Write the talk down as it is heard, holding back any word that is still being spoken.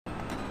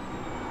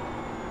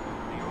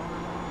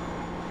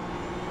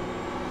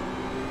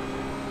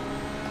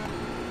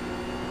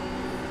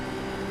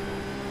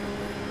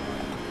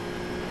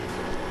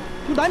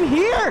Dude, I'm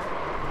here!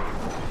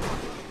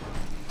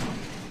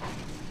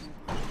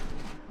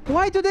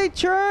 Why do they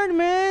turn,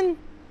 man?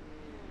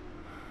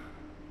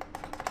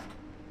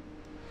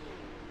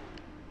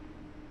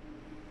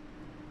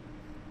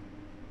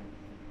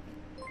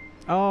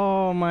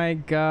 Oh my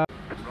god.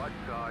 Right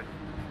side.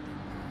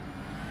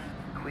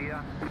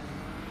 Clear.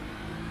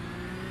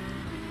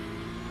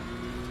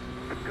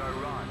 Go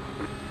right.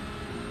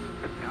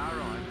 Car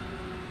right.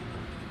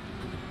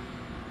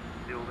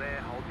 Still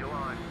there, hold your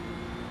line.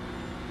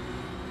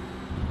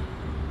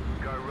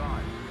 Go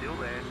right, still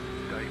there.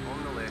 Stay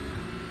on the left.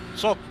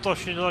 Sotto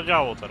się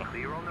zadziało teraz.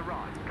 Clear on the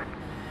right.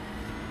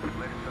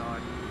 Left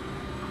side.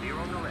 Clear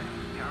on the left.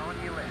 Car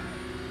on your left.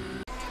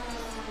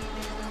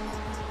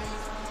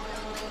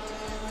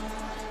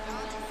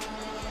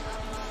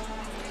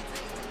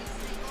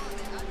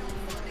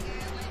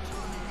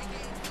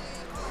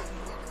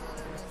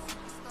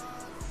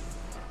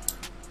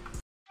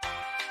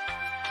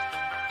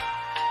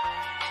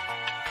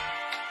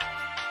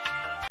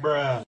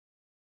 Bruh.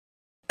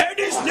 And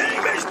his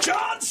name is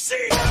John C.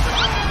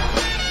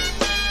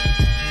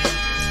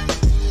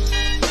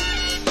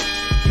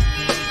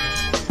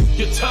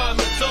 Your time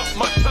is up,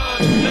 my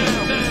time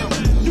is now.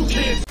 You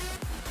can't.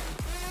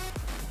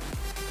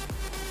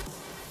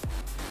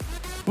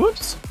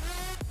 Whoops.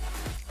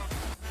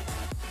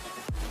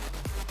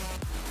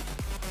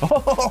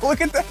 Oh, look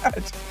at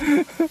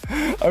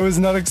that! I was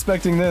not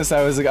expecting this.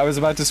 I was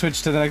about to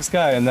switch to the next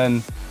guy, and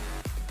then,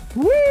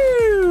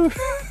 woo!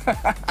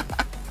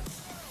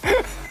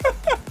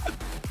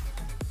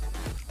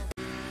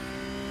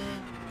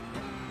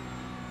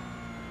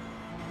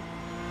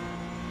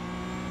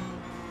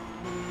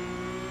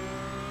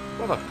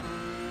 Brother.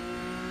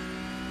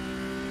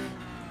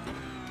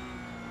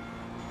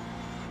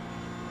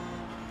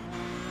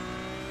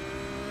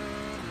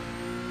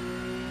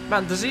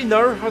 Man, does he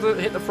know how to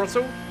hit the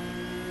throttle?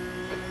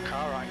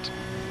 Car right.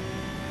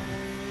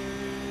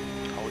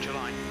 Hold your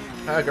line.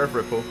 Go for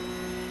it, Paul.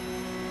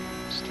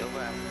 Still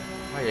there.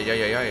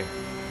 Aye.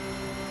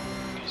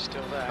 He's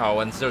still there. Oh,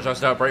 and still tries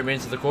to outbrake me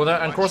into the corner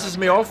and crosses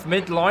me off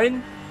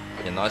mid-line.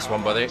 Yeah, nice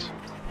one, buddy.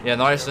 Yeah,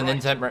 nice, and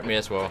intent wrecked me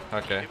as well.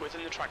 Okay.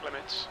 Within the track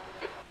limits.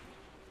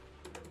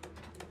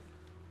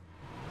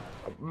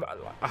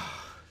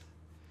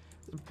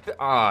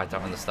 I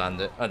don't understand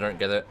it. I don't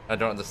get it. I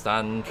don't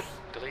understand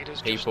The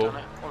leader's people. just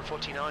done it.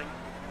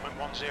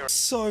 149.10.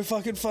 So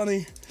fucking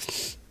funny.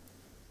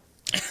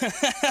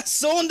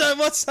 Saunder,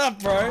 what's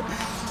up, bro?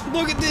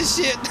 Look at this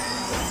shit.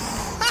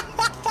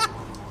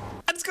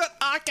 It's got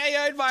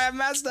RKO'd by a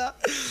Mazda.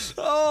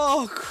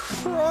 Oh,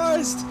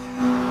 Christ.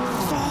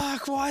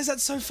 Fuck, why is that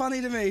so funny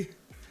to me?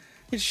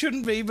 It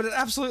shouldn't be, but it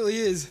absolutely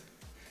is.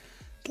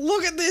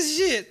 Look at this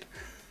shit.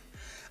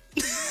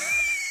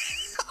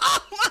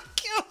 Oh my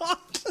god.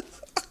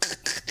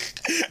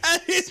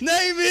 And his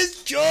name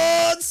is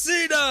John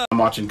Cena. I'm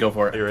watching. Go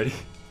for it. Are you ready?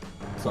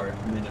 Sorry,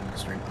 I'm in the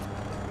stream.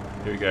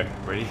 Here we go.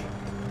 Ready?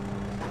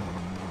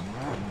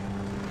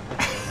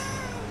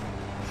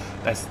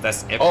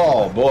 That's epic.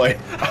 Oh boy!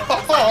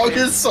 Oh,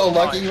 you're so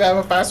lucky you have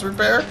a fast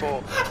repair.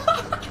 4.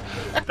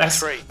 That's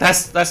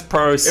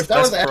pro. If that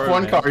was an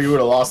F1 car, you would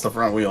have lost the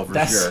front wheel for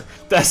sure.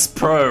 That's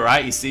pro,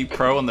 right? You see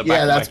pro on the back.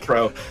 Yeah, that's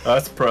pro.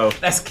 That's pro.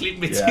 That's clip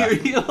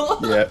material.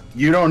 Yeah,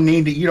 you don't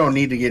need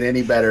to get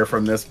any better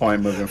from this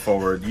point moving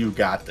forward. You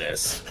got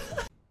this.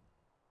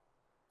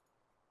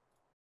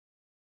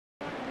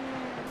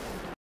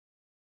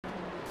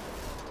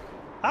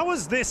 How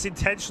was this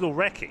intentional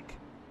wrecking?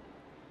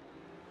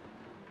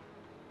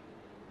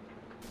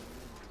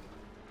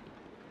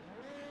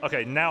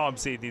 Okay, now I'm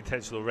seeing the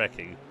intentional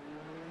wrecking.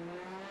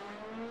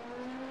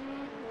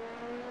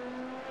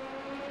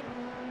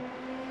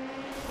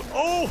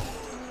 Oh!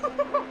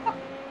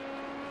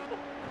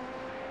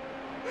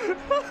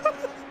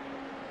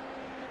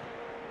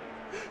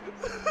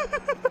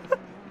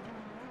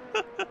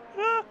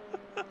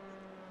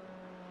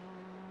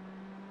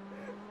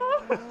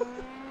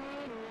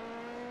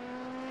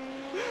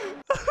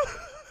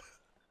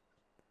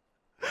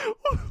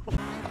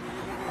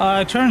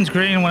 It turns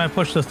green when I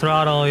push the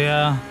throttle,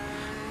 yeah.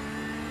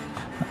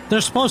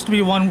 There's supposed to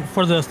be one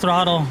for the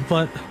throttle,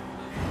 but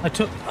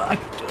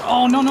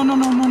oh, no.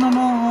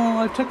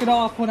 I took it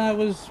off when I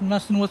was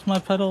messing with my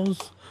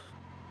pedals.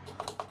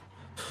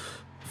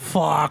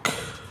 Fuck.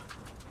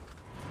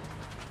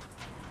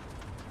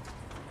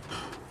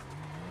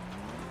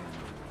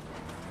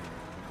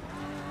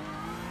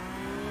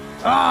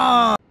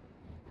 Ah!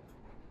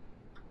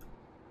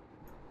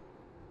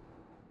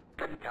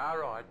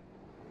 Car right.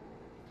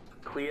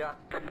 Clear.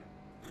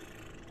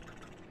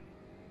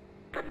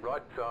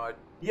 Right side.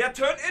 Yeah,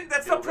 turn in,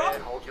 that's no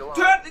problem. Hold your line.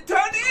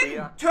 Turn in!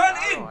 Clear. Turn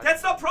Car in! right.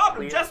 That's no problem.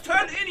 Clear. Just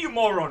turn in, you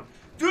moron.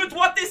 Dude,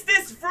 what is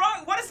this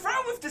wrong? What is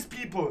wrong with these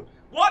people?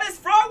 What is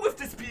wrong with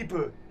these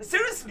people?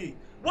 Seriously,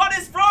 what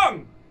is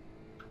wrong?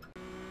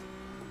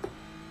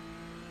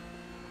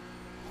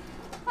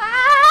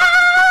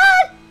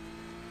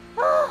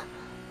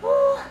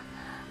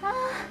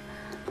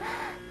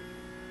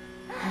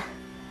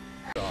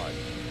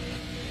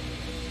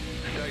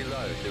 Stay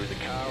low. There is a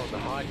car on the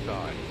high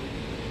side.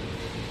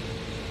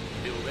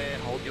 Still there,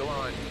 hold your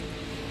line.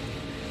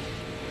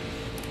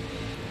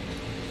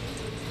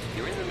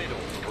 You're in the middle,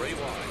 3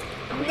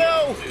 wide.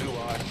 No! 2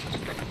 wide.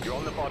 You're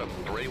on the bottom,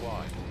 3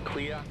 wide.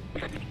 Clear.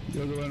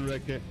 You're the one,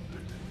 Wrecker.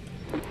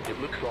 It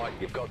looks like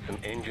you've got some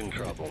engine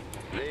trouble.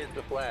 There's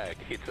the flag,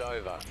 it's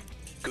over.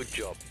 Good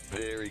job,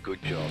 very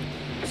good job.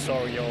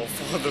 Sorry, y'all,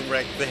 for the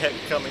wreck there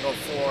coming off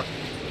 4.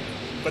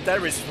 But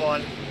that is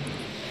fun.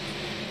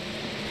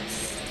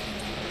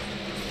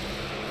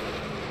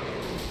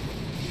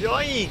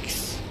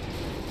 Yikes!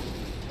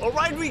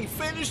 Alright, we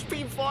finished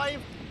P5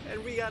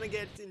 and we gotta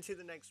get into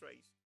the next race.